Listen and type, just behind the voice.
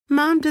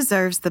Mom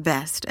deserves the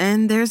best,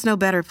 and there's no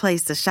better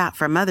place to shop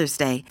for Mother's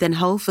Day than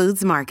Whole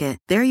Foods Market.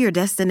 They're your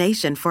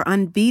destination for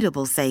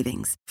unbeatable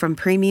savings, from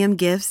premium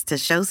gifts to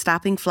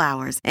show-stopping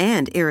flowers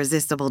and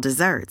irresistible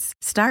desserts.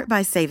 Start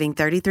by saving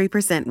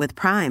 33% with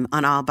Prime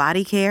on all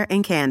body care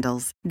and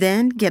candles.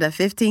 Then get a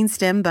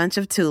 15-stem bunch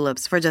of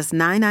tulips for just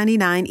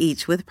 $9.99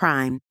 each with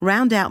Prime.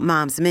 Round out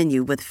Mom's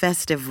menu with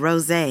festive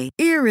rosé,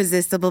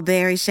 irresistible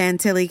berry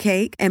chantilly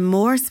cake, and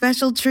more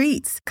special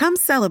treats. Come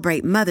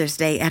celebrate Mother's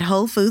Day at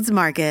Whole Foods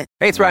Market.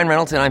 Hey, it's Ryan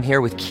Reynolds, and I'm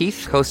here with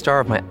Keith, co-star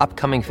of my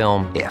upcoming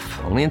film, If,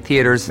 only in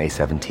theaters May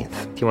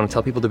 17th. Do you want to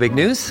tell people the big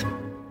news?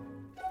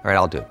 All right,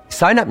 I'll do it.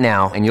 Sign up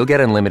now and you'll get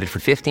unlimited for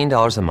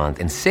 $15 a month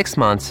and 6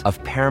 months of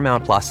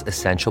Paramount Plus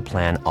Essential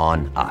Plan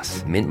on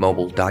us.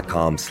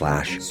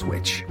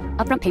 MintMobile.com/switch.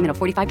 Upfront payment of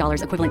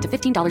 $45 equivalent to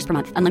 $15 per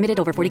month. Unlimited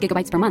over 40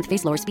 gigabytes per month.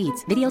 Face lower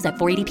speeds. Videos at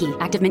 480p.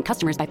 Active Mint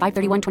customers by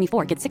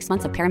 531.24 get 6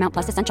 months of Paramount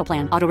Plus Essential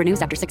Plan. Auto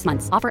renews after 6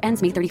 months. Offer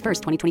ends May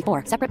 31st,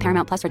 2024. Separate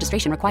Paramount Plus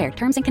registration required.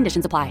 Terms and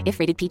conditions apply if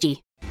rated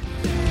PG.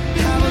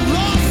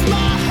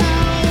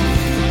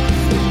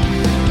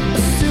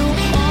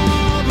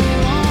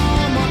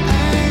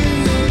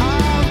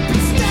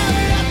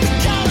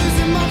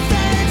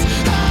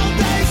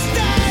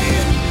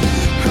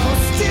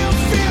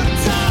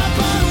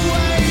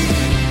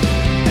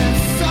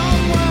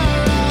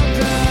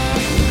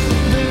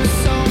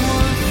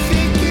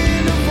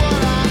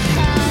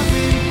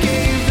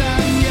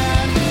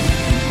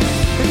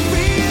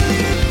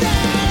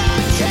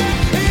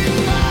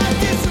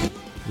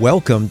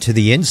 Welcome to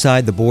the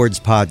Inside the Boards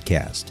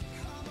podcast,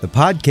 the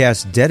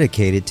podcast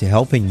dedicated to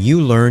helping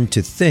you learn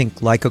to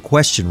think like a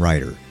question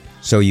writer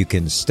so you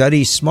can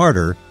study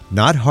smarter,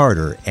 not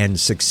harder, and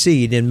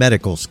succeed in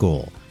medical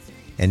school.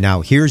 And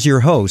now here's your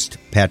host,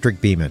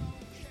 Patrick Beeman.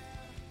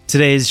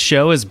 Today's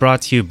show is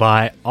brought to you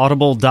by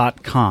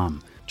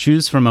Audible.com.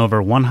 Choose from over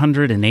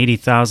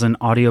 180,000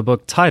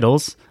 audiobook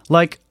titles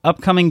like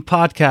upcoming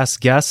podcast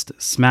guest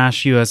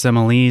Smash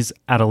USMLE's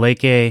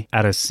Adeleke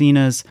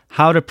Adesina's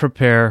How to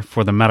Prepare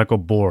for the Medical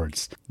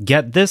Boards.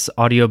 Get this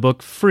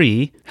audiobook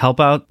free, help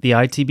out the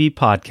ITB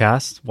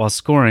podcast while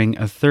scoring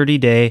a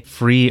 30-day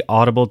free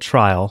Audible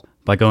trial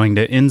by going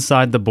to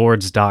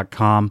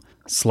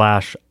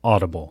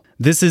insidetheboards.com/audible.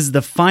 This is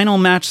the final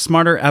Match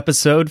Smarter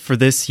episode for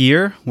this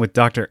year with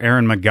Dr.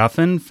 Aaron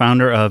McGuffin,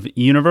 founder of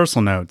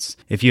Universal Notes.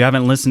 If you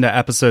haven't listened to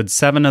episode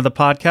 7 of the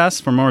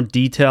podcast for more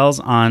details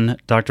on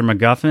Dr.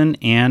 McGuffin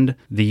and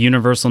the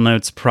Universal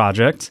Notes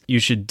project, you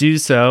should do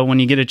so when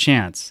you get a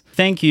chance.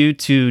 Thank you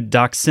to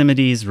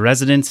Doximity's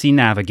Residency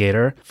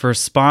Navigator for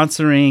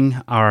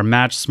sponsoring our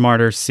Match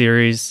Smarter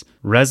series,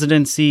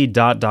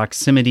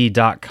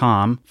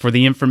 residency.doximity.com, for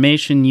the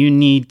information you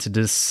need to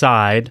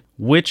decide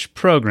which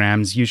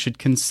programs you should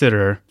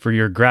consider for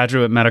your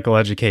graduate medical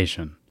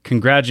education.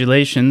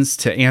 Congratulations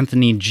to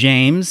Anthony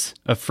James,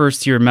 a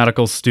first-year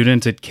medical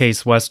student at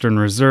Case Western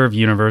Reserve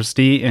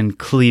University in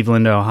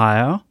Cleveland,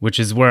 Ohio, which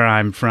is where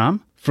I'm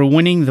from, for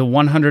winning the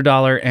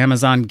 $100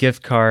 Amazon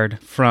gift card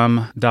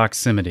from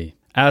Doximity.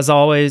 As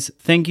always,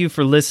 thank you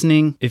for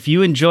listening. If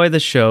you enjoy the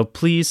show,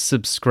 please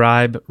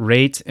subscribe,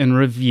 rate, and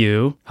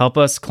review. Help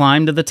us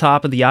climb to the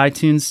top of the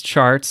iTunes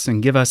charts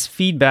and give us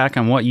feedback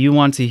on what you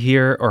want to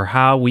hear or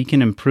how we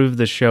can improve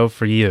the show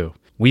for you.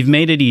 We've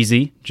made it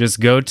easy. Just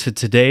go to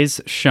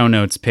today's show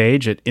notes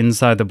page at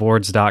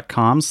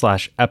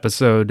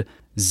insidetheboards.com/episode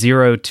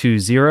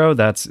 020.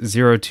 That's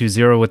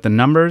 020 with the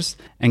numbers,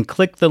 and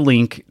click the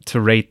link to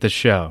rate the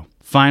show.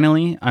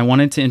 Finally, I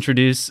wanted to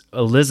introduce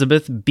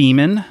Elizabeth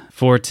Beeman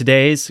for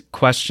today's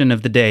Question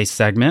of the Day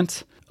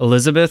segment.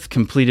 Elizabeth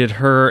completed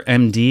her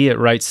MD at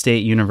Wright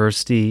State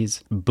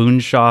University's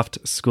Boonshoft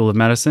School of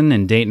Medicine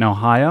in Dayton,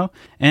 Ohio,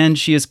 and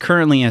she is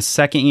currently a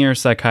second-year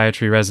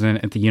psychiatry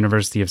resident at the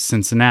University of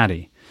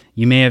Cincinnati.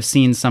 You may have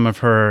seen some of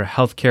her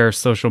healthcare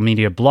social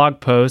media blog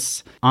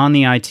posts on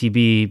the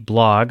ITB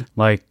blog,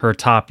 like her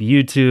top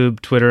YouTube,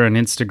 Twitter, and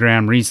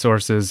Instagram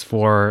resources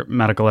for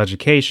medical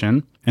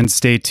education. And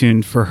stay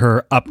tuned for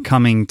her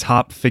upcoming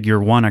top Figure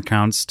 1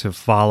 accounts to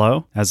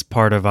follow as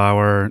part of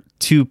our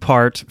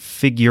 2-part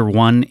Figure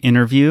 1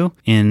 interview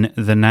in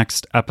the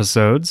next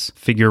episodes.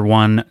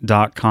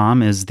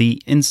 Figure1.com is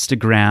the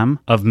Instagram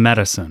of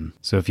medicine.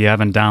 So if you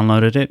haven't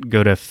downloaded it,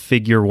 go to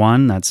Figure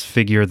 1, that's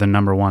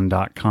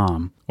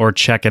figure1.com, or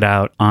check it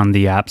out on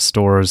the app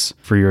stores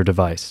for your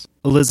device.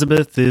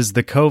 Elizabeth is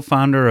the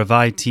co-founder of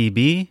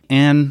ITB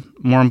and,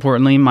 more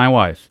importantly, my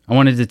wife. I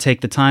wanted to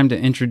take the time to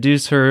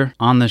introduce her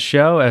on the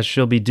show, as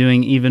she'll be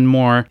doing even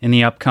more in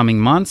the upcoming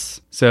months.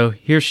 So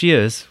here she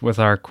is with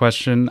our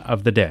question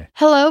of the day.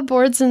 Hello,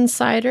 Boards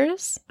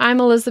Insiders.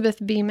 I'm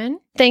Elizabeth Beeman.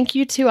 Thank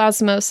you to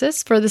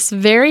Osmosis for this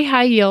very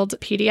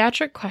high-yield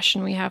pediatric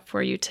question we have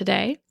for you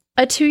today.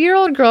 A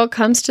 2-year-old girl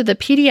comes to the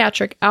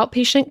pediatric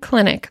outpatient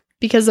clinic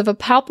because of a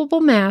palpable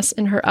mass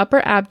in her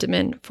upper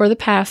abdomen for the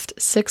past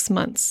 6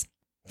 months.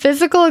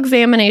 Physical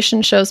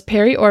examination shows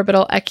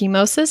periorbital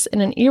ecchymosis in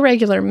an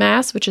irregular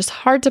mass which is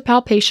hard to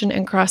palpation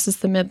and crosses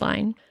the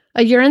midline.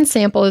 A urine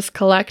sample is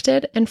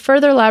collected, and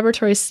further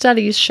laboratory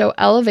studies show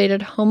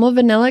elevated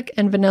homovanillic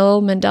and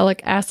vanillomandelic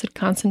acid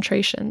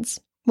concentrations.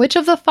 Which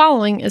of the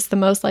following is the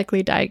most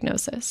likely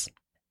diagnosis?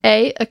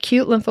 A.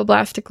 Acute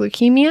lymphoblastic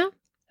leukemia.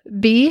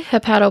 B.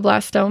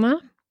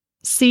 Hepatoblastoma.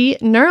 C.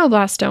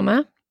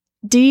 Neuroblastoma.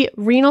 D.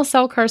 Renal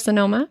cell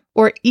carcinoma.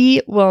 Or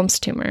E. Wilms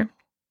tumor.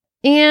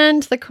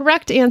 And the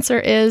correct answer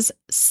is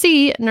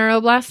C.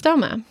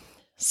 Neuroblastoma.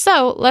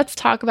 So let's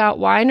talk about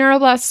why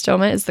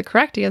neuroblastoma is the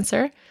correct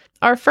answer.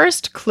 Our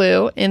first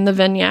clue in the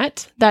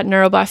vignette that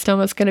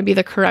neuroblastoma is going to be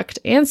the correct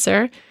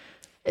answer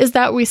is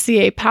that we see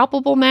a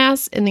palpable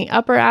mass in the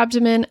upper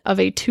abdomen of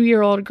a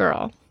 2-year-old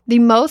girl. The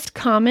most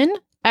common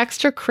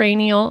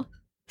extracranial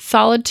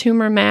solid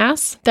tumor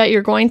mass that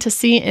you're going to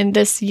see in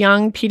this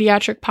young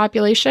pediatric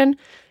population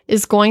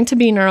is going to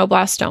be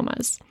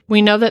neuroblastomas.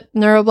 We know that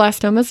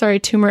neuroblastomas are a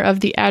tumor of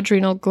the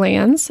adrenal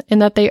glands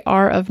and that they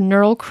are of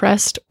neural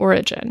crest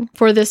origin.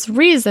 For this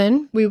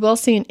reason, we will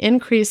see an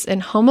increase in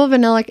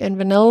homovanillic and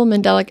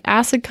vanillomandelic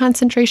acid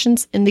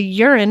concentrations in the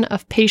urine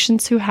of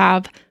patients who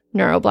have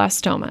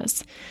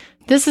neuroblastomas.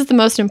 This is the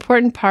most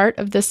important part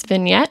of this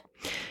vignette.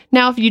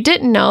 Now, if you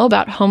didn't know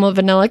about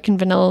homovanillic and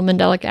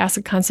vanillomandelic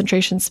acid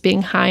concentrations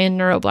being high in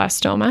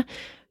neuroblastoma,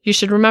 you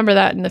should remember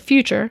that in the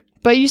future,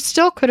 but you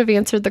still could have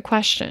answered the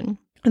question.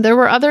 There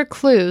were other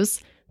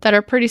clues that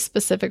are pretty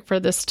specific for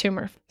this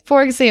tumor.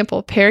 For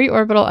example,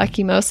 periorbital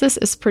ecchymosis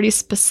is pretty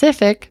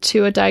specific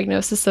to a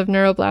diagnosis of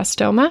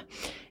neuroblastoma.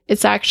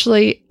 It's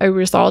actually a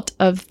result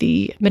of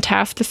the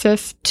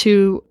metastasis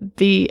to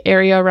the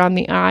area around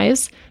the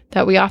eyes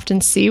that we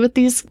often see with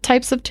these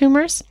types of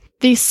tumors.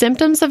 The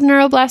symptoms of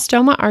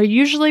neuroblastoma are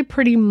usually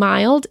pretty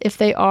mild if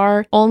they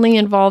are only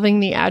involving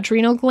the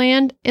adrenal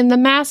gland, and the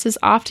mass is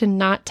often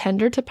not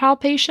tender to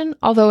palpation,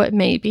 although it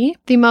may be.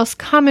 The most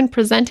common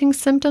presenting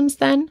symptoms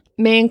then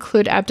may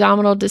include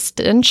abdominal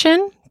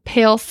distension,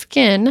 pale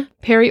skin,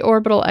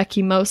 periorbital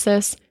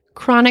ecchymosis,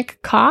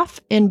 chronic cough,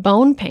 and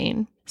bone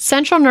pain.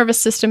 Central nervous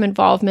system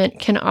involvement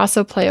can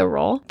also play a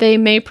role. They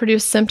may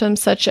produce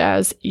symptoms such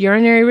as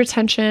urinary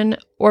retention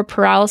or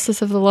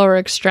paralysis of the lower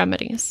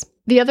extremities.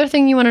 The other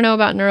thing you want to know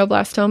about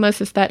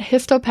neuroblastomas is that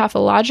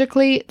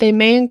histopathologically, they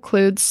may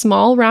include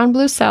small round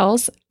blue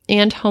cells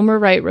and Homer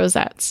Wright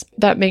rosettes.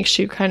 That makes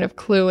you kind of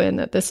clue in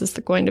that this is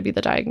going to be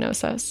the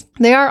diagnosis.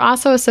 They are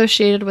also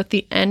associated with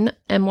the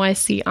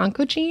NMYC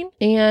oncogene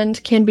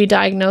and can be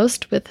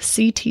diagnosed with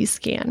CT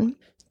scan.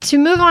 To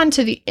move on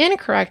to the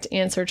incorrect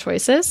answer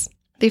choices,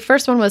 the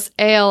first one was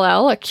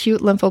ALL,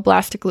 acute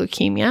lymphoblastic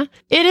leukemia.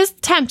 It is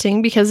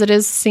tempting because it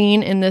is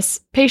seen in this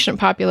patient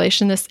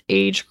population, this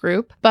age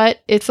group,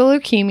 but it's a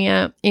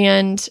leukemia,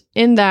 and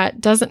in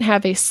that doesn't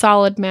have a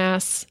solid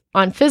mass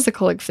on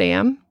physical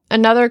exam.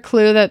 Another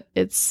clue that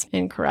it's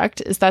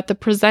incorrect is that the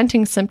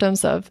presenting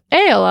symptoms of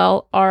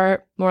ALL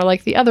are more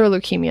like the other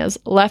leukemias: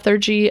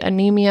 lethargy,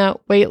 anemia,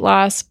 weight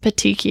loss,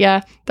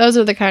 petechia. Those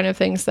are the kind of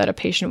things that a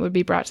patient would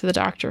be brought to the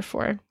doctor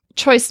for.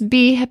 Choice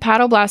B,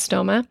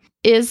 hepatoblastoma,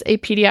 is a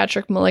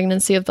pediatric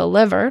malignancy of the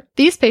liver.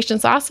 These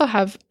patients also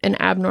have an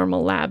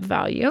abnormal lab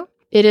value.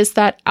 It is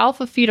that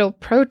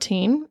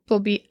alpha-fetoprotein will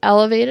be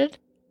elevated.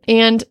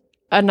 And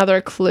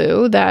another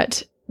clue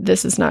that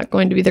this is not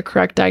going to be the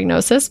correct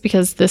diagnosis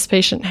because this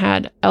patient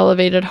had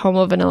elevated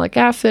homovanillic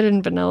acid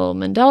and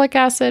vanillomandelic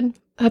acid.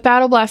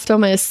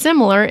 Hepatoblastoma is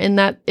similar in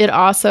that it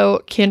also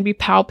can be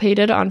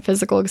palpated on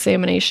physical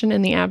examination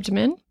in the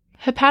abdomen.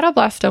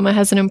 Hepatoblastoma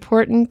has an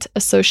important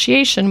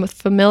association with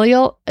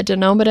familial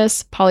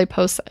adenomatous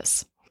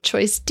polyposis.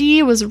 Choice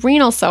D was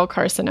renal cell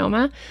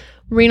carcinoma.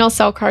 Renal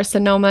cell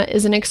carcinoma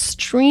is an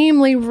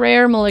extremely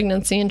rare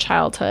malignancy in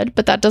childhood,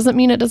 but that doesn't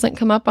mean it doesn't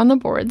come up on the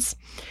boards.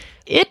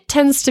 It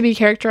tends to be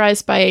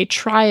characterized by a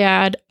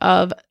triad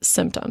of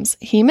symptoms: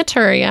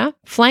 hematuria,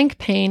 flank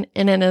pain,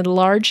 and an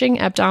enlarging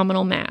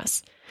abdominal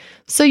mass.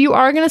 So you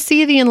are going to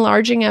see the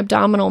enlarging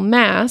abdominal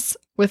mass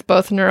with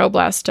both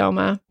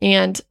neuroblastoma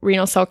and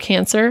renal cell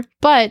cancer,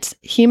 but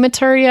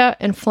hematuria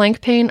and flank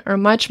pain are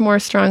much more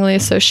strongly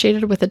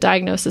associated with the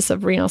diagnosis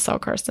of renal cell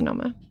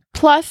carcinoma.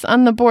 Plus,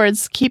 on the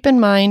boards, keep in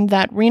mind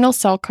that renal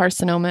cell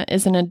carcinoma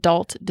is an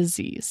adult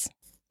disease.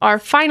 Our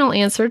final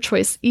answer,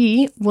 choice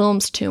E,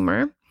 Wilms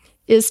tumor,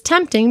 is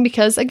tempting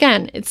because,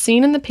 again, it's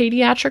seen in the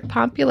pediatric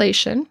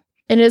population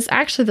and is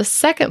actually the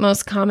second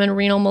most common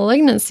renal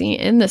malignancy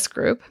in this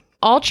group.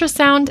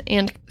 Ultrasound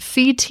and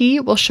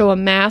CT will show a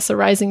mass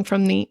arising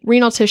from the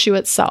renal tissue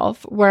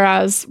itself,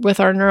 whereas with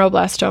our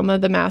neuroblastoma,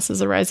 the mass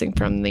is arising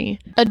from the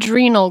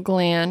adrenal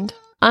gland.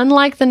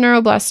 Unlike the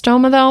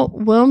neuroblastoma, though,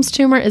 Wilms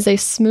tumor is a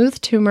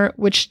smooth tumor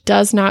which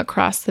does not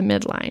cross the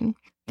midline.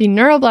 The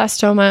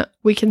neuroblastoma,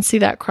 we can see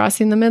that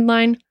crossing the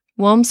midline.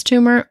 Wilms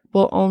tumor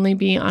will only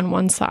be on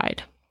one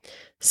side.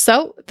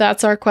 So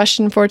that's our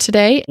question for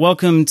today.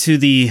 Welcome to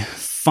the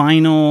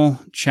final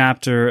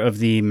chapter of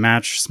the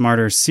Match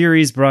Smarter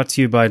series, brought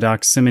to you by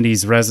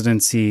Doximity's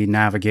Residency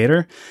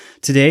Navigator.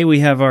 Today we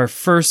have our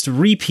first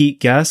repeat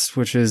guest,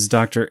 which is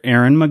Dr.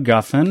 Erin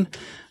McGuffin,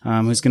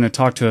 who's going to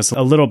talk to us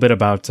a little bit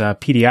about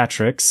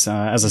pediatrics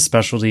as a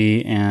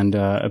specialty and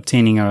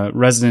obtaining a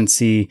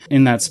residency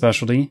in that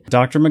specialty.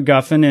 Dr.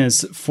 McGuffin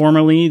is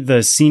formerly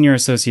the Senior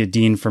Associate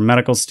Dean for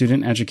Medical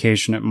Student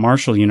Education at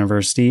Marshall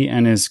University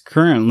and is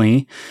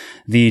currently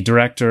the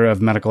Director of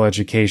Medical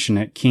Education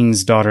at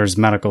King's Daughters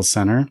Medical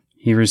Center.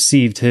 He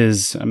received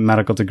his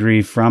medical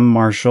degree from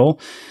Marshall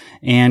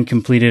and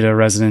completed a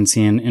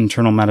residency in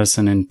internal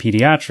medicine and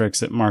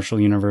pediatrics at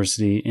Marshall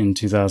University in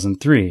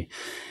 2003.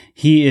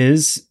 He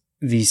is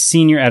the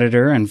senior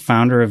editor and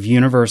founder of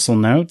Universal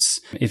Notes.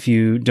 If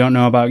you don't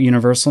know about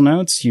Universal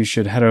Notes, you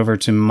should head over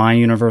to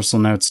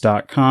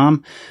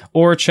myuniversalnotes.com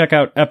or check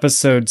out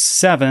episode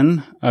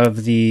 7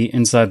 of the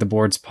Inside the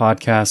Boards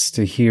podcast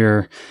to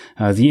hear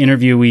the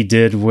interview we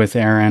did with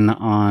Erin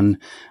on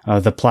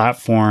the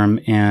platform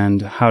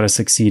and how to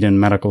succeed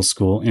in medical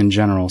school in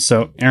general.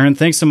 So, Erin,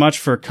 thanks so much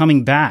for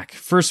coming back.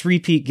 First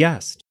repeat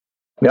guest.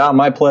 Yeah,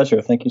 my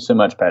pleasure. Thank you so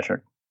much,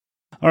 Patrick.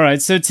 All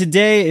right. So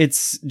today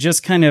it's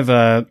just kind of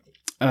a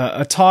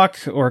talk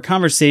or a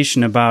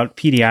conversation about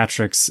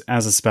pediatrics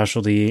as a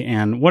specialty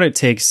and what it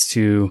takes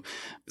to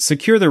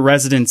secure the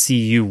residency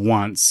you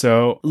want.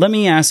 So let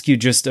me ask you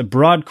just a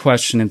broad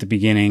question at the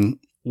beginning.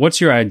 What's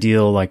your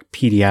ideal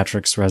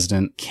pediatrics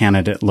resident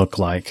candidate look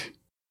like?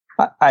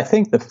 I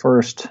think the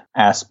first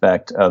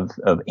aspect of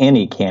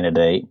any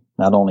candidate,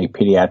 not only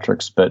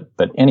pediatrics, but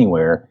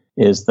anywhere,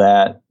 is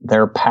that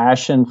their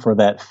passion for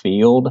that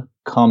field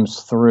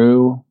comes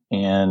through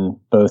in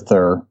both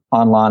their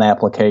online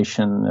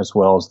application as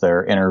well as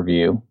their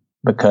interview,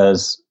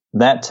 because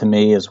that to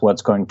me is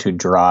what's going to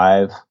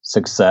drive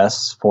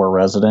success for a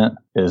resident.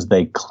 Is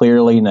they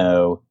clearly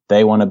know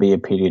they want to be a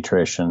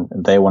pediatrician,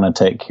 they want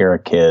to take care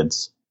of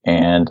kids,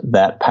 and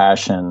that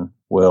passion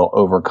will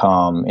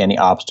overcome any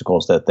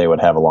obstacles that they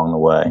would have along the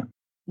way.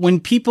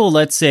 When people,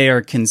 let's say,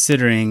 are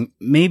considering,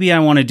 maybe I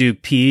want to do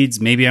peds,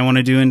 maybe I want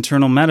to do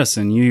internal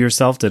medicine. You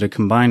yourself did a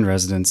combined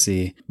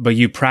residency, but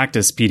you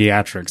practice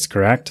pediatrics,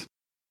 correct?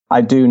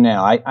 I do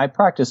now. I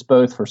practiced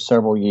both for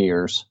several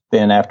years.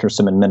 Then after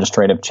some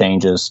administrative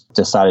changes,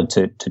 decided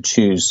to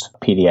choose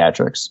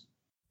pediatrics.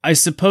 I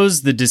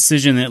suppose the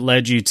decision that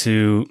led you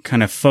to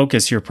kind of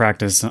focus your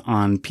practice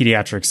on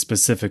pediatrics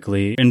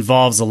specifically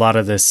involves a lot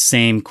of the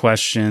same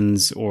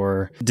questions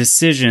or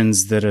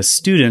decisions that a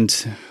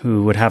student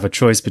who would have a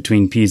choice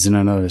between peds and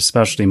another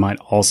specialty might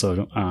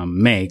also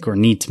make or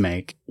need to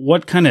make.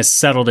 What kind of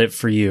settled it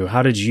for you?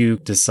 How did you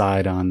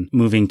decide on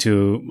moving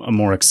to a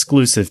more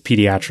exclusive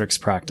pediatrics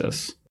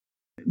practice?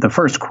 The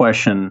first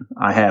question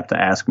I have to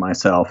ask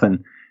myself,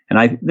 and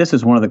this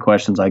is one of the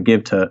questions I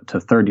give to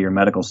third-year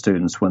medical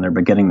students when they're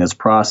beginning this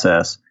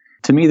process.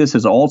 To me, this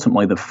is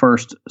ultimately the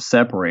first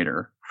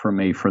separator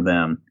for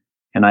them.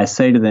 And I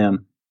say to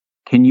them,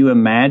 can you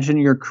imagine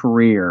your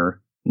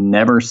career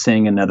never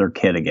seeing another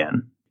kid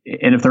again?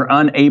 And if they're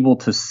unable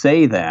to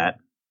say that,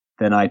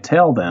 then I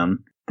tell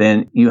them,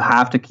 then you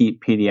have to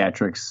keep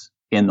pediatrics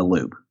in the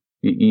loop.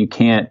 You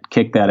can't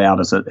kick that out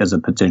as a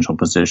potential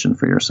position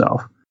for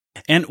yourself.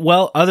 And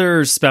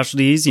other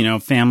specialties,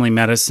 family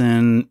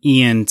medicine,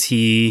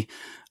 ENT,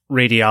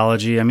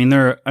 radiology. I mean,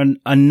 there are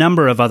a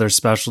number of other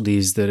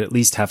specialties that at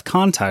least have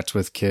contact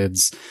with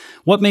kids.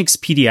 What makes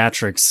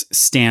pediatrics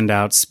stand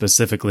out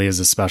specifically as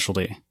a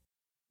specialty?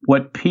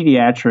 What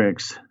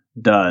pediatrics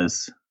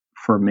does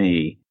for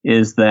me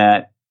is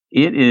that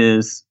it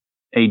is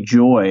a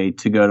joy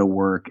to go to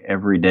work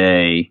every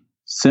day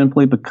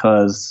simply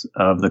because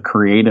of the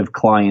creative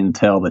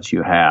clientele that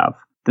you have.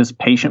 This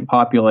patient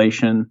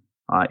population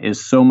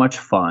is so much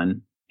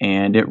fun,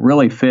 and it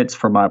really fits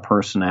for my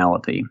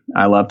personality.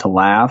 I love to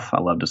laugh,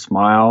 I love to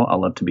smile, I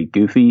love to be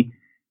goofy,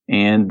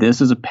 and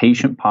this is a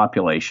patient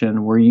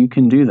population where you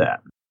can do that.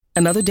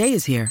 Another day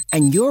is here,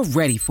 and you're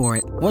ready for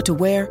it. What to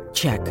wear?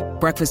 Check.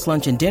 Breakfast,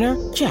 lunch, and dinner?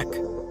 Check.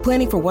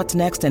 Planning for what's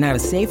next and how to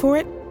save for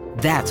it?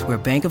 That's where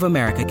Bank of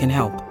America can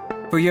help.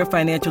 For your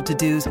financial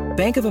to-dos,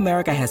 Bank of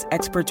America has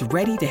experts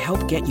ready to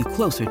help get you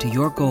closer to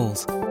your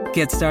goals.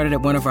 Get started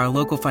at one of our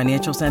local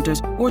financial centers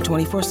or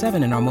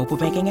 24/7 in our mobile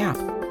banking app.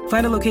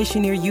 Find a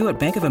location near you at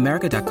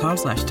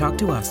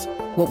bankofamerica.com/talktous.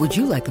 What would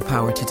you like the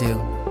power to do?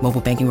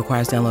 Mobile banking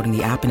requires downloading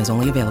the app and is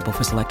only available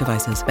for select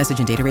devices. Message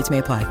and data rates may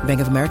apply.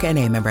 Bank of America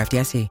N.A., member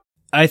FDIC.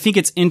 I think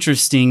it's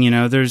interesting,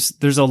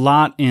 there's a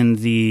lot in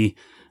the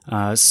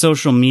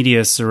social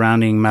media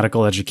surrounding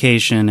medical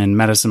education and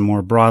medicine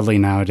more broadly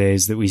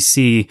nowadays that we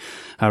see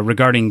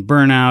regarding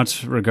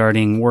burnout,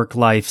 regarding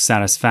work-life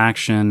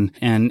satisfaction,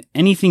 and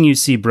anything you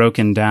see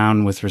broken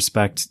down with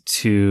respect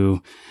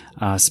to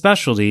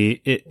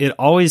specialty, it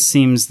always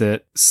seems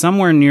that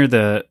somewhere near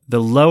the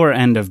lower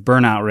end of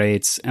burnout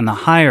rates and the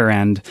higher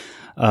end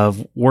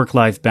of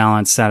work-life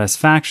balance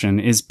satisfaction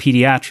is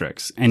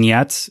pediatrics. And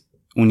yet,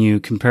 when you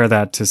compare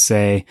that to,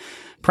 say,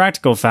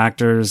 practical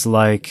factors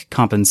like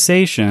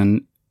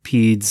compensation,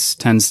 peds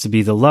tends to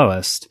be the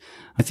lowest.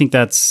 I think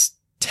that's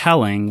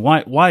telling.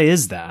 Why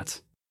is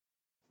that?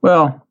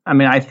 Well,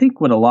 I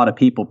think what a lot of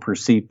people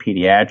perceive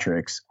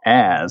pediatrics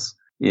as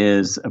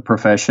is a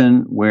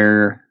profession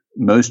where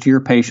most of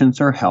your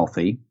patients are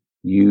healthy.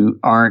 You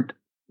aren't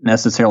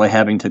necessarily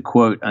having to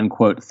quote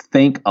unquote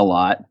think a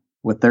lot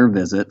with their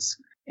visits,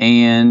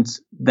 and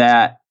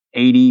that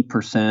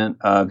 80%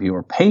 of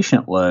your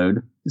patient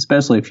load,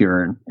 especially if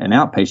you're an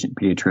outpatient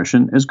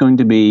pediatrician, is going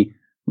to be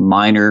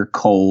minor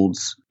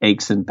colds,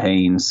 aches and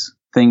pains,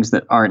 things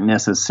that aren't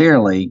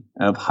necessarily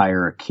of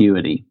higher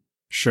acuity.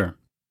 Sure.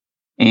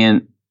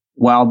 And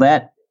while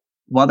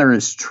there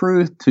is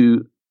truth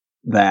to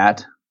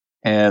that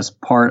as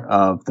part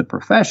of the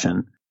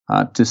profession,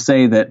 to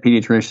say that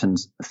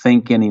pediatricians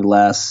think any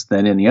less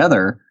than any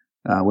other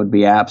would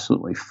be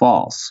absolutely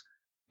false.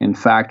 In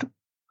fact,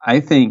 I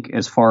think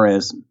as far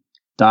as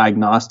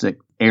diagnostic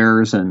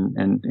errors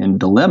and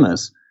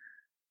dilemmas,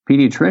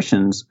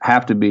 pediatricians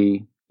have to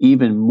be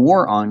even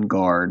more on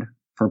guard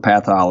for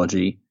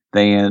pathology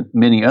than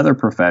many other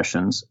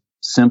professions,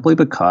 simply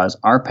because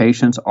our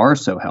patients are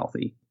so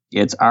healthy.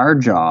 It's our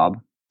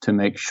job to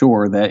make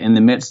sure that in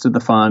the midst of the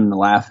fun, the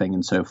laughing,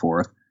 and so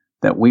forth,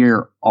 that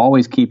we're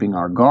always keeping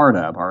our guard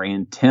up, our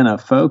antenna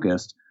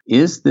focused.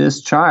 Is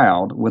this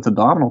child with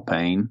abdominal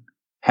pain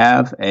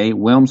have a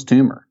Wilms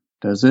tumor?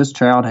 Does this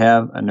child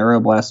have a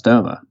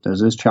neuroblastoma?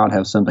 Does this child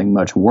have something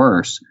much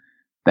worse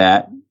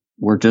that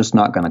we're just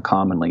not going to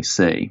commonly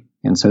see?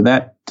 And so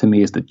that, to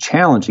me, is the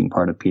challenging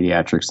part of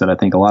pediatrics that I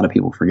think a lot of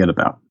people forget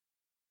about.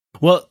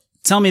 Well,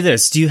 tell me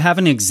this. Do you have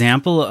an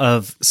example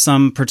of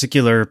some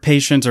particular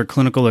patient or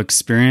clinical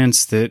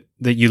experience that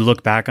you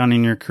look back on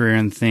in your career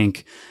and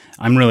think,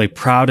 I'm really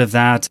proud of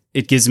that.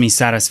 It gives me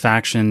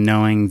satisfaction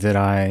knowing that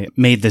I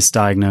made this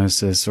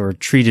diagnosis or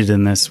treated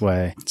in this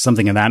way,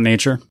 something of that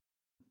nature?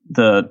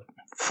 The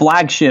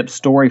flagship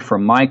story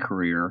from my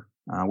career,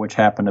 which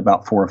happened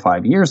about 4 or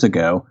 5 years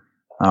ago,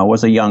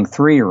 was a young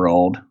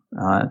 3-year-old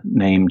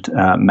named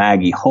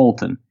Maggie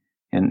Holton.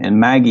 And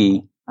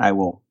Maggie, I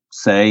will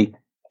say,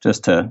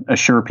 just to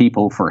assure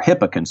people for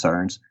HIPAA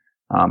concerns,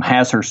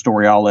 has her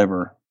story all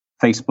over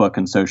Facebook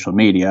and social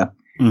media.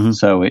 Mm-hmm.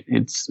 So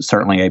it's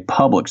certainly a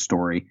public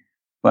story.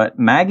 But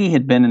Maggie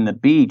had been in the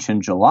beach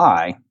in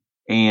July,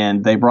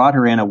 and they brought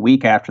her in a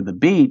week after the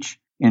beach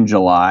in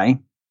July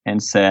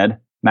and said,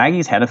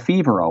 Maggie's had a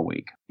fever all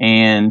week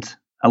and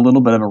a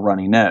little bit of a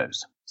runny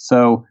nose.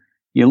 So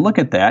you look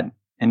at that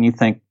and you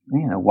think,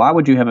 why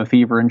would you have a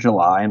fever in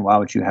July and why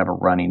would you have a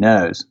runny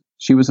nose?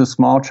 She was a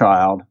small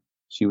child.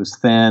 She was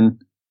thin,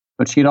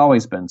 but she'd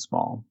always been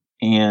small,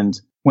 and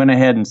went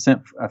ahead and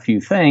sent a few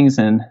things,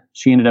 and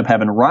she ended up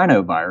having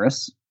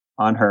rhinovirus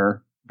on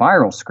her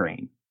viral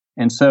screen.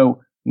 And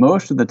so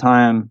most of the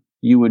time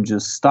you would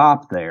just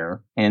stop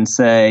there and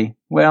say,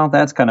 well,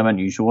 that's kind of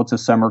unusual. It's a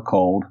summer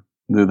cold,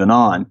 moving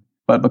on.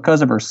 But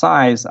because of her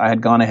size, I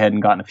had gone ahead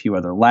and gotten a few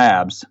other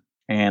labs,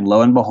 and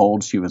lo and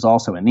behold, she was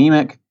also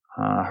anemic.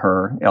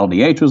 Her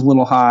LDH was a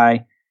little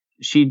high.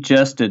 She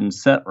just didn't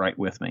sit right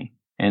with me.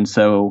 And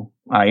so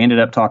I ended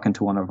up talking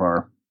to one of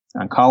our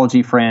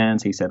oncology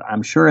friends. He said,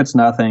 I'm sure it's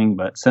nothing,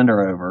 but send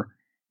her over.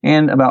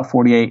 And about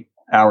 48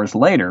 hours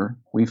later,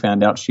 we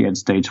found out she had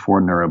stage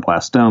 4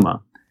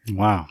 neuroblastoma.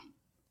 Wow.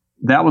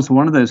 That was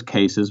one of those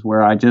cases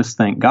where I just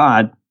thank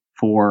God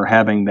for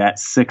having that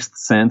sixth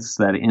sense,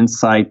 that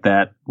insight,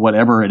 that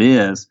whatever it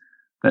is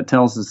that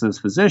tells us as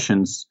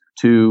physicians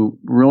to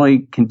really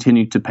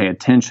continue to pay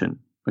attention.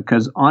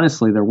 Because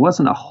honestly, there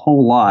wasn't a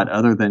whole lot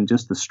other than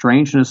just the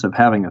strangeness of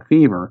having a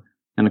fever,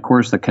 and of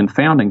course the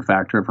confounding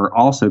factor of her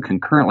also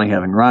concurrently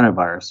having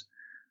rhinovirus,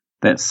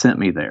 that sent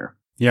me there.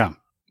 Yeah.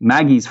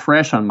 Maggie's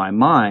fresh on my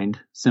mind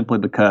simply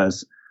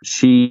because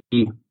she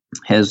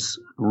has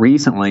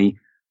recently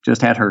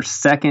just had her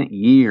second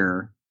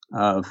year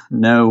of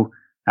no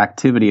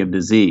activity of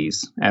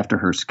disease after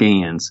her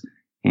scans.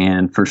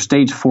 And for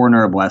stage 4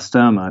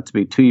 neuroblastoma to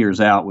be 2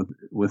 years out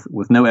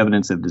with no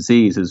evidence of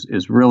disease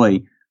is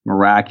really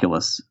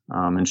miraculous.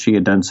 And she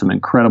had done some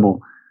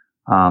incredible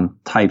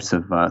types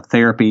of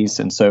therapies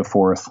and so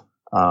forth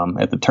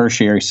at the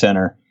tertiary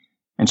center.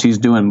 And she's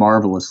doing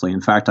marvelously.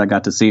 In fact, I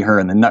got to see her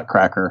in the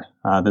Nutcracker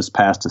this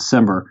past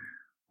December,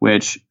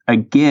 which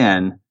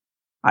again,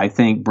 I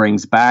think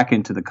brings back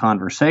into the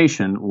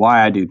conversation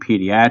why I do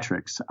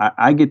pediatrics.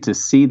 I get to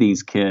see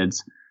these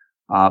kids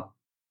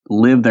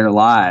live their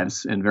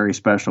lives in very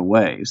special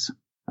ways.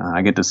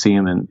 I get to see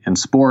them in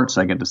sports.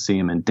 I get to see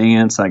them in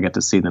dance. I get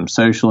to see them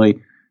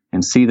socially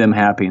and see them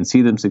happy and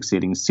see them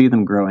succeeding, see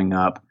them growing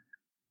up.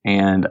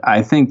 And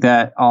I think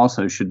that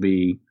also should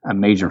be a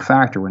major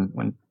factor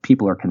when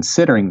people are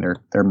considering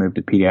their move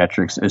to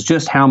pediatrics, is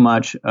just how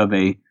much of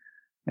a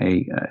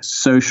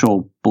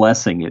social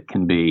blessing it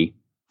can be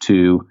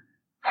to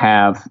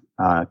have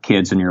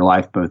kids in your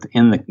life, both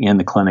in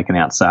the clinic and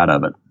outside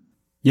of it.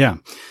 Yeah.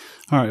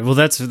 All right. Well,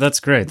 that's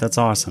great. That's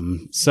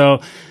awesome.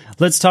 So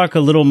let's talk a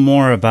little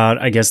more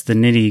about, I guess, the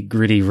nitty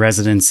gritty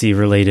residency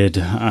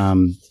related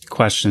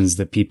questions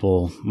that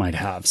people might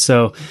have.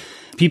 So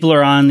people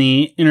are on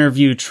the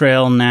interview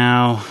trail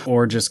now,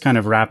 or just kind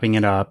of wrapping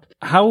it up.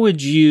 How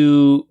would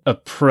you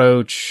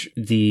approach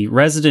the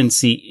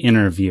residency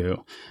interview?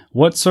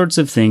 What sorts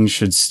of things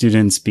should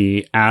students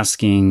be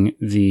asking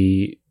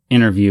the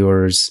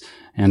interviewers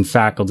and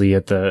faculty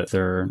at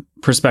their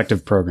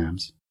prospective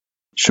programs?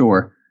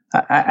 Sure.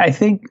 I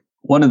think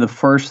one of the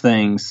first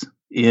things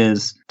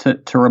is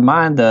to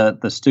remind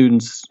the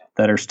students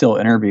that are still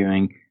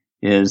interviewing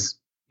is,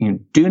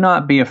 do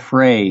not be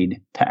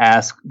afraid to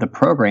ask the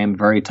program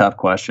very tough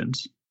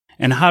questions.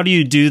 And how do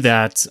you do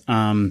that,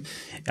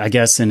 I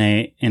guess, in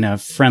a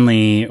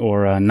friendly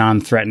or a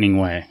non-threatening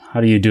way?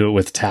 How do you do it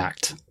with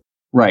tact?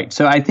 Right.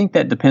 So I think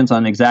that depends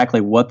on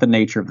exactly what the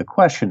nature of the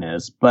question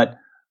is. But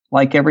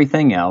like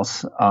everything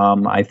else,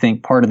 I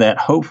think part of that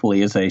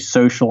hopefully is a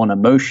social and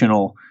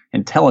emotional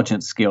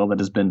intelligence skill that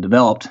has been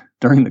developed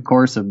during the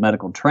course of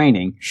medical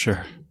training.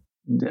 Sure.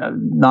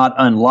 Not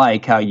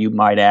unlike how you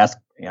might ask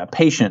a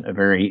patient a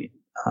very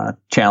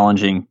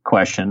challenging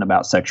question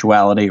about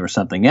sexuality or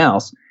something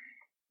else,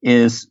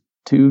 is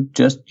to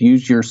just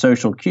use your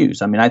social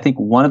cues. I mean, I think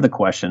one of the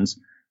questions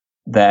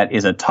that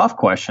is a tough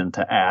question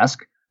to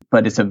ask,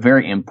 but it's a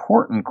very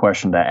important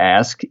question to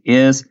ask,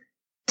 is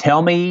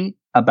tell me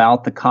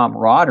about the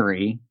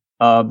camaraderie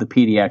of the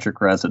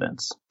pediatric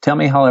residents. Tell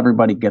me how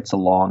everybody gets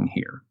along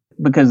here.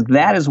 Because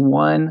that is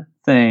one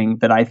thing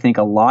that I think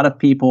a lot of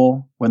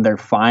people, when they're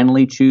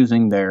finally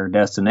choosing their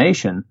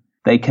destination,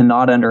 they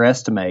cannot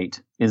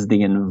underestimate, is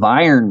the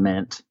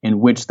environment in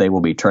which they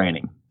will be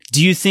training.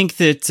 Do you think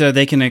that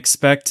they can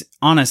expect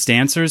honest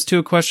answers to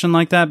a question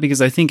like that?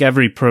 Because I think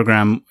every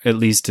program, at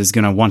least, is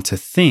going to want to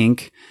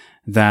think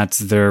that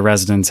their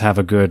residents have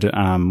a good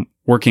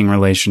working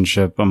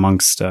relationship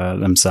amongst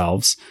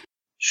themselves.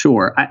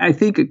 Sure. I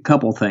think a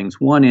couple things.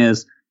 One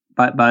is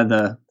by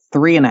the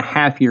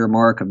 3.5-year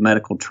mark of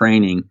medical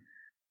training,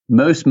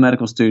 most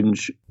medical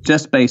students,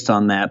 just based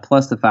on that,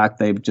 plus the fact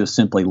they've just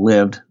simply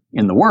lived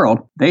in the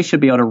world, they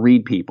should be able to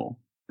read people.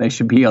 They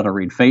should be able to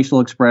read facial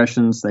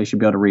expressions. They should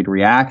be able to read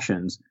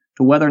reactions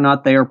to whether or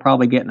not they are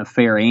probably getting a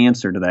fair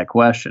answer to that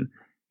question.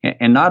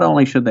 And not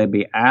only should they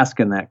be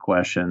asking that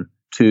question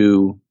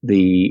to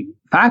the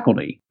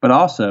faculty, but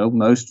also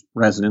most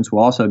residents will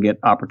also get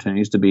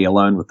opportunities to be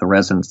alone with the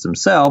residents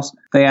themselves.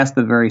 They ask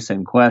the very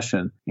same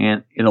question,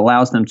 and it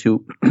allows them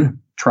to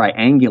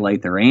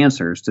triangulate their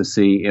answers to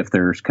see if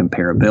there's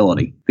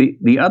comparability.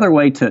 The other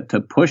way to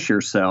push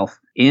yourself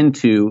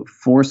into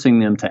forcing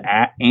them to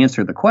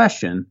answer the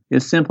question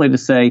is simply to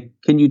say,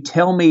 can you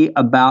tell me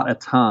about a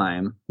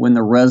time when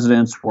the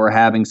residents were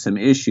having some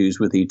issues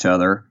with each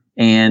other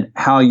and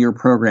how your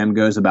program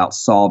goes about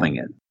solving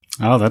it?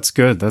 Oh, that's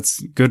good.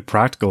 That's good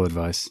practical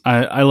advice.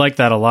 I like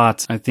that a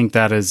lot. I think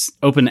that is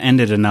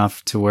open-ended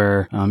enough to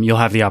where you'll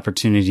have the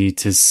opportunity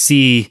to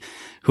see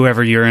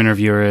whoever your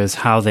interviewer is,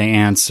 how they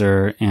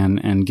answer,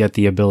 and get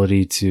the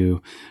ability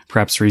to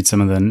perhaps read some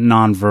of the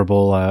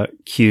nonverbal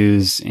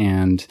cues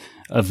and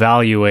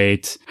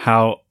evaluate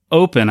how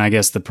open, I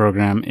guess, the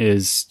program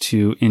is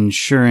to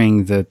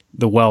ensuring that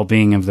the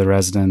well-being of the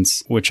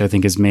residents, which I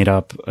think is made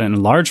up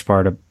in large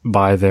part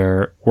by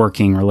their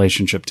working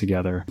relationship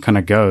together, kind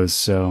of goes.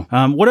 So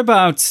what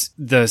about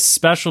the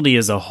specialty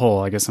as a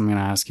whole? I guess I'm going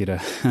to ask you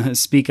to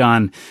speak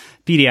on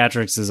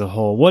pediatrics as a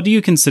whole. What do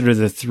you consider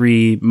the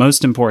 3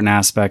 most important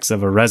aspects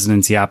of a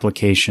residency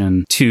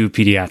application to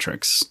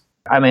pediatrics?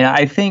 I mean,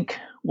 I think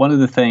one of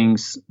the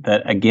things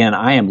that, again,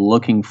 I am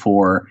looking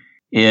for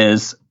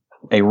is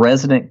a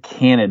resident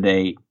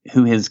candidate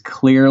who has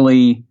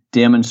clearly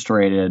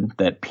demonstrated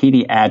that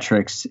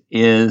pediatrics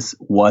is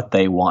what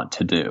they want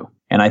to do.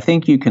 And I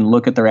think you can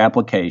look at their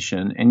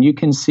application and you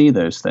can see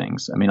those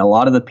things. I mean, a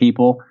lot of the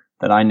people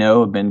that I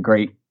know have been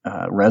great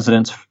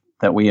residents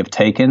that we have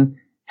taken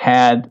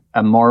had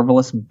a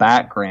marvelous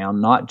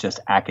background, not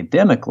just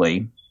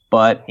academically,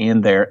 but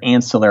in their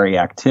ancillary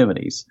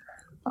activities.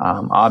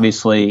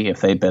 Obviously, if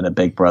they've been a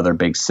big brother,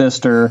 big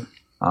sister,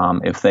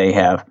 if they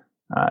have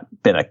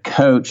been a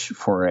coach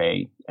for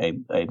a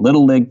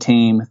little league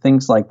team,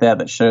 things like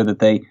that show that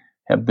they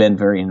have been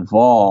very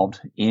involved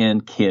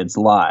in kids'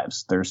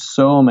 lives. There's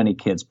so many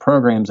kids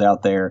programs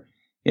out there.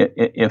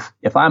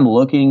 If I'm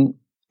looking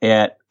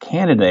at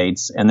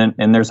candidates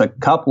and there's a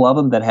couple of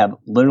them that have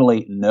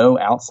literally no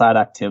outside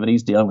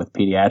activities dealing with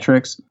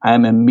pediatrics, I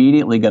am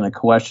immediately going to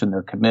question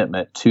their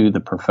commitment to the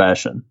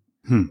profession.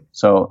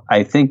 So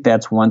I think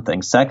that's one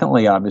thing.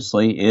 Secondly,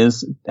 obviously,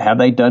 is have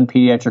they done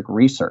pediatric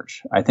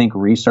research? I think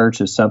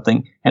research is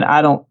something, and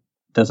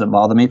doesn't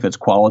bother me if it's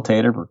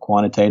qualitative or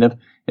quantitative,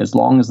 as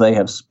long as they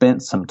have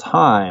spent some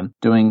time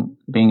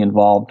being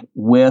involved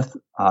with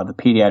the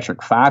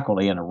pediatric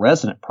faculty in a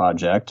resident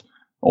project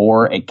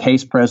or a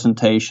case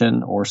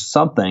presentation or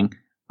something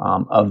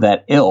of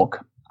that ilk.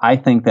 I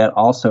think that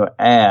also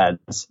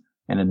adds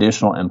an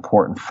additional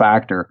important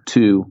factor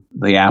to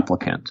the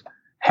applicant.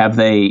 Have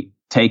they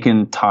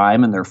taken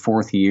time in their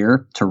 4th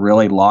year to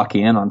really lock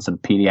in on some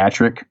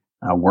pediatric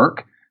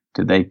work?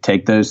 Did they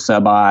take those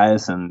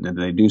sub-Is and did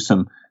they do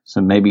some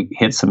maybe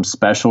hit some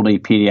specialty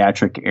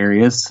pediatric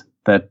areas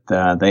that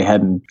they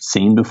hadn't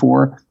seen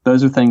before?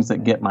 Those are things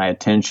that get my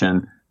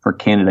attention for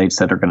candidates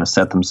that are going to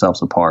set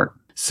themselves apart.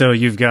 So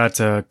you've got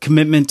a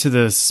commitment to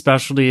the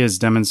specialty as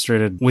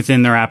demonstrated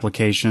within their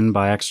application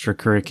by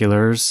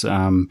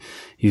extracurriculars.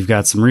 You've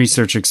got some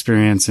research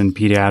experience in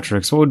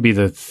pediatrics. What would be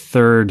the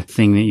third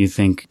thing that you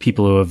think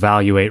people who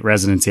evaluate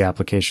residency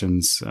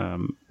applications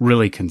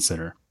really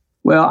consider?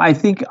 Well, I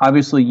think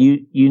obviously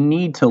you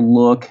need to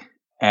look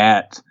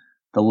at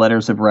the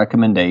letters of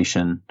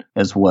recommendation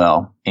as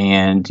well.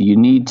 And you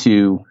need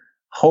to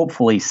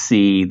hopefully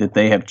see that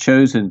they have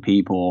chosen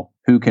people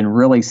who can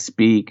really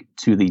speak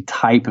to the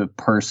type of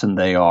person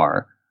they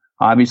are.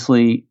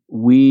 Obviously,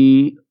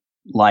 we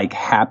like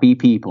happy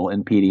people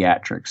in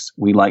pediatrics.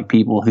 We like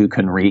people who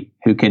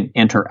can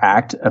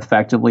interact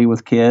effectively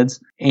with kids.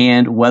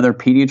 And whether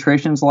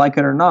pediatricians like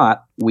it or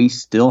not, we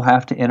still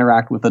have to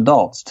interact with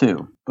adults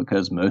too,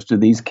 because most of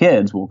these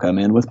kids will come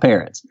in with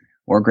parents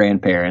or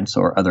grandparents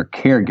or other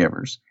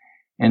caregivers.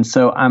 And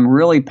so I'm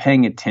really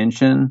paying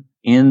attention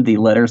in the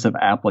letters of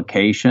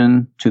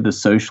application to the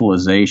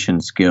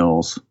socialization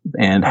skills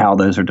and how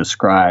those are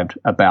described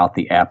about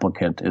the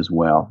applicant as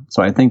well.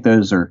 So I think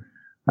those are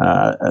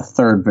a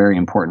third very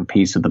important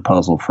piece of the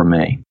puzzle for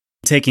me.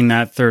 Taking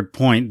that third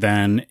point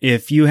then,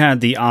 if you had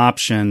the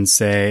option,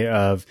 say,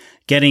 of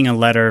getting a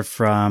letter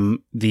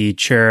from the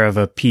chair of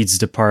a PEDS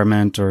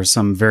department or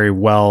some very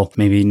well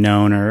maybe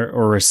known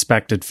or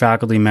respected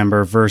faculty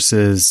member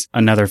versus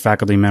another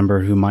faculty member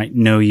who might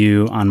know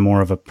you on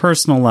more of a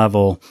personal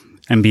level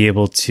and be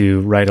able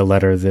to write a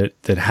letter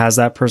that has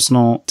that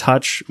personal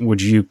touch,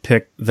 would you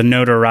pick the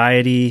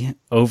notoriety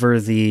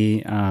over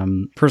the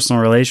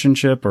personal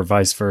relationship or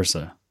vice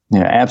versa?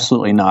 Yeah,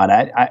 absolutely not.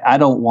 I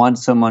don't want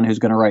someone who's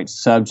going to write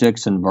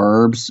subjects and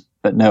verbs,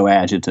 but no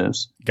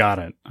adjectives. Got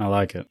it. I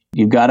like it.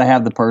 You've got to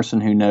have the person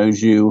who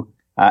knows you.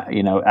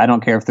 I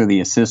don't care if they're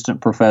the assistant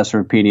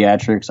professor of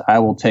pediatrics. I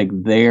will take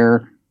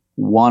their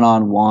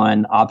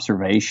one-on-one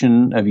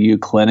observation of you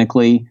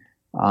clinically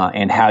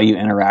and how you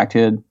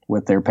interacted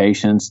with their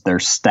patients, their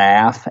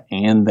staff,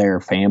 and their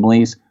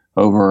families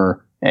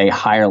over a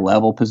higher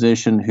level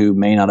position who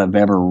may not have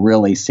ever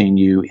really seen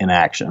you in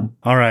action.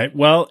 All right.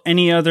 Well,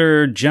 any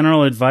other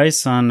general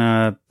advice on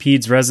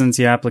PEDS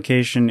residency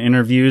application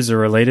interviews or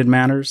related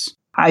matters?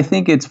 I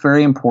think it's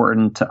very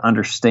important to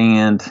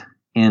understand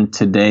in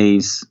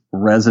today's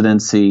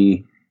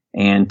residency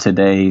and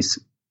today's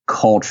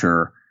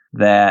culture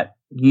that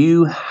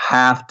you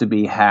have to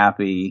be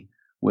happy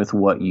with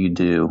what you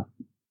do.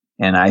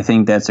 And I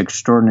think that's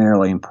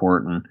extraordinarily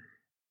important.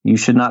 You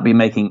should not be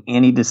making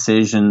any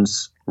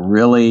decisions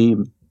really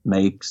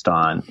based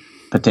on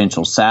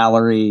potential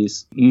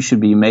salaries. You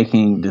should be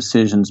making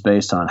decisions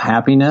based on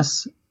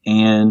happiness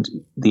and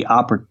the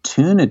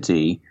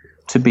opportunity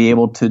to be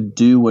able to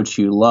do what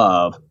you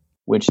love,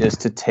 which is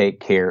to take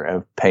care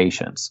of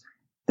patients.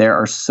 There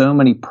are so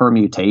many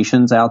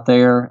permutations out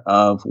there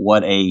of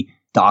what a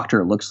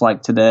doctor looks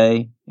like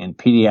today, and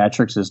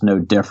pediatrics is no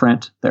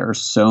different. There are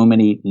so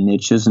many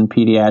niches in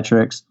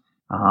pediatrics.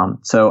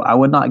 So I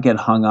would not get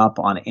hung up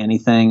on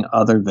anything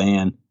other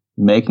than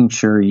making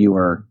sure you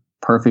are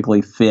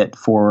perfectly fit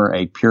for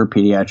a pure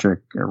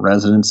pediatric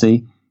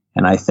residency.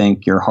 And I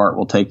think your heart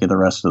will take you the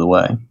rest of the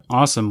way.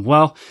 Awesome.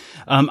 Well,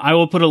 I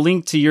will put a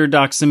link to your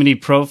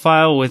Doximity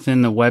profile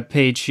within the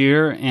webpage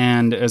here,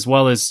 and as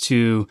well as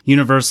to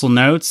Universal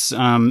Notes.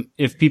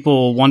 If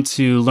people want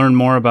to learn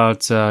more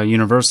about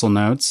Universal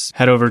Notes,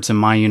 head over to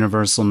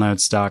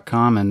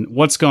myuniversalnotes.com. And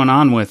what's going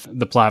on with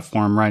the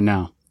platform right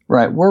now?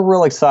 Right. We're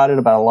really excited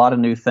about a lot of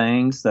new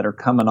things that are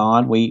coming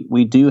on.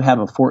 We do have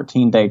a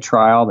 14-day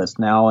trial that's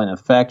now in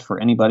effect for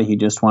anybody who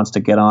just wants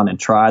to get on and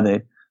try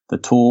the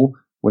tool,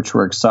 which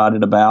we're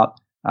excited about.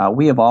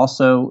 We have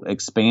also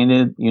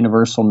expanded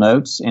Universal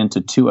Notes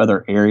into two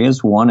other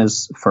areas. One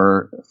is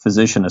for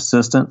physician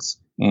assistants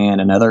and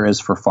another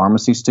is for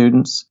pharmacy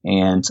students.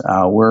 And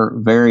we're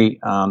very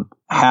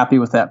happy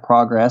with that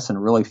progress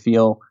and really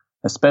feel,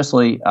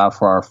 especially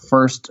for our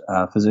first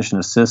physician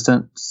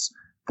assistants,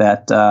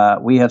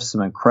 that we have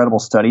some incredible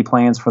study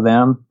plans for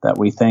them that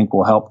we think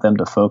will help them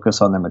to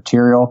focus on their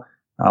material.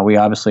 We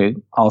obviously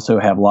also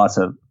have lots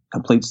of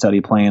complete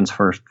study plans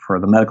for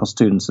the medical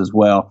students as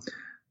well.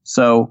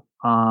 So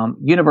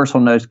Universal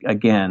Notes,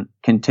 again,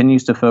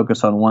 continues to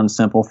focus on one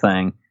simple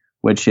thing,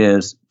 which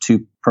is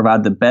to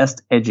provide the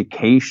best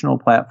educational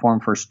platform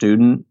for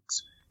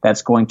students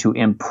that's going to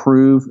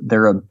improve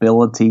their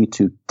ability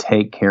to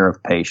take care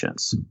of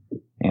patients.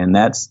 And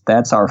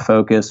that's our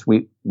focus.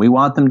 We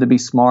want them to be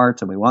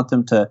smart, and we want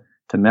them to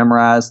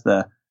memorize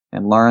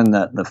and learn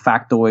the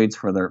factoids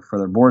for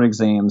their board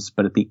exams.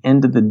 But at the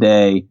end of the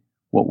day,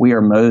 what we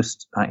are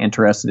most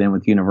interested in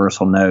with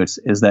Universal Notes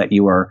is that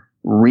you are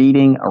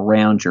reading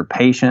around your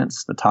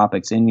patients, the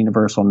topics in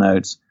Universal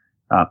Notes,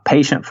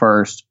 patient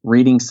first,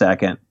 reading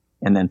second,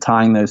 and then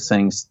tying those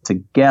things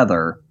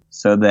together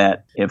so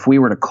that if we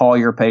were to call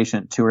your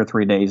patient 2 or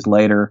 3 days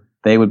later,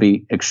 they would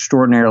be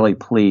extraordinarily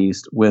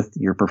pleased with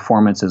your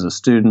performance as a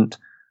student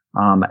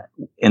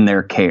in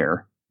their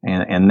care.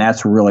 And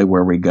that's really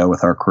where we go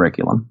with our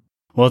curriculum.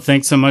 Well,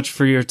 thanks so much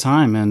for your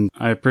time, and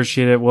I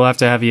appreciate it. We'll have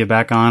to have you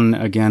back on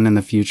again in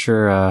the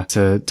future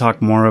to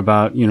talk more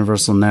about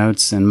Universal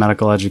Notes and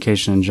medical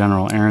education in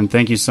general. Aaron,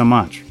 thank you so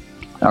much.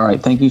 All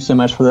right. Thank you so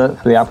much for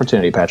the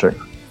opportunity, Patrick.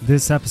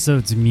 This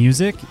episode's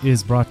music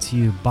is brought to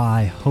you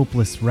by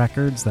Hopeless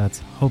Records.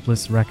 That's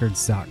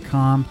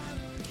hopelessrecords.com.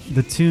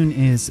 The tune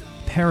is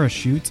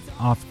Parachute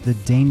off the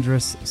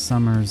Dangerous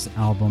Summers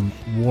album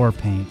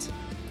Warpaint.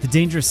 The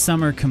Dangerous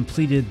Summer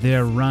completed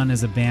their run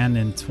as a band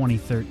in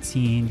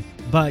 2013,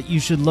 but you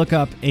should look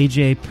up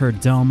AJ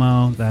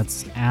Perdomo,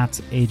 that's at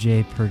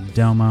AJ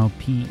Perdomo,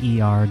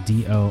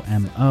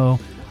 Perdomo,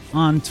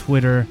 on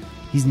Twitter.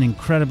 He's an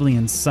incredibly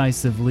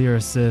incisive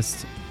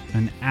lyricist,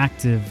 an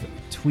active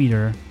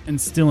tweeter, and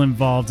still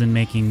involved in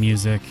making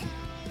music.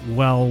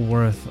 Well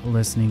worth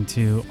listening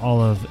to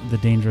all of the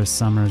Dangerous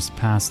Summer's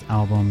past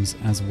albums,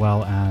 as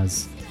well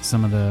as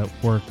some of the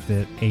work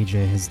that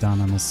AJ has done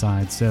on the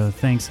side. So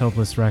thanks,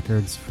 Hopeless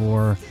Records,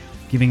 for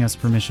giving us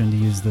permission to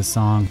use this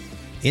song.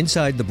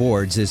 Inside the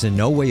Boards is in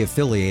no way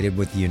affiliated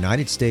with the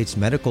United States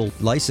Medical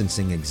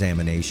Licensing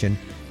Examination,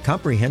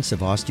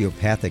 Comprehensive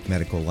Osteopathic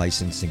Medical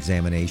License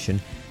Examination,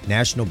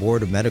 National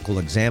Board of Medical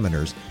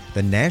Examiners,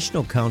 the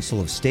National Council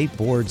of State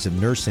Boards of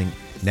Nursing,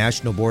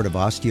 National Board of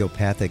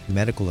Osteopathic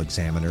Medical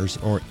Examiners,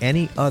 or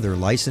any other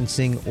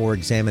licensing or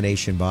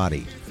examination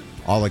body.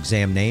 All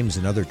exam names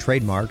and other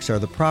trademarks are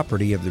the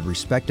property of the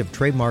respective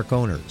trademark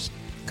owners.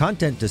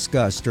 Content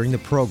discussed during the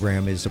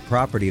program is the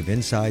property of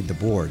Inside the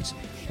Boards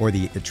or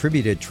the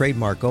attributed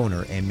trademark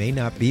owner and may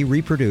not be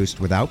reproduced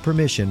without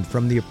permission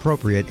from the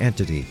appropriate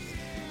entity.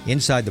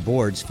 Inside the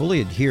Boards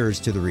fully adheres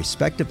to the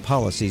respective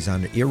policies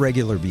on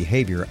irregular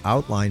behavior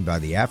outlined by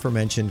the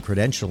aforementioned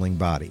credentialing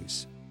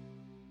bodies.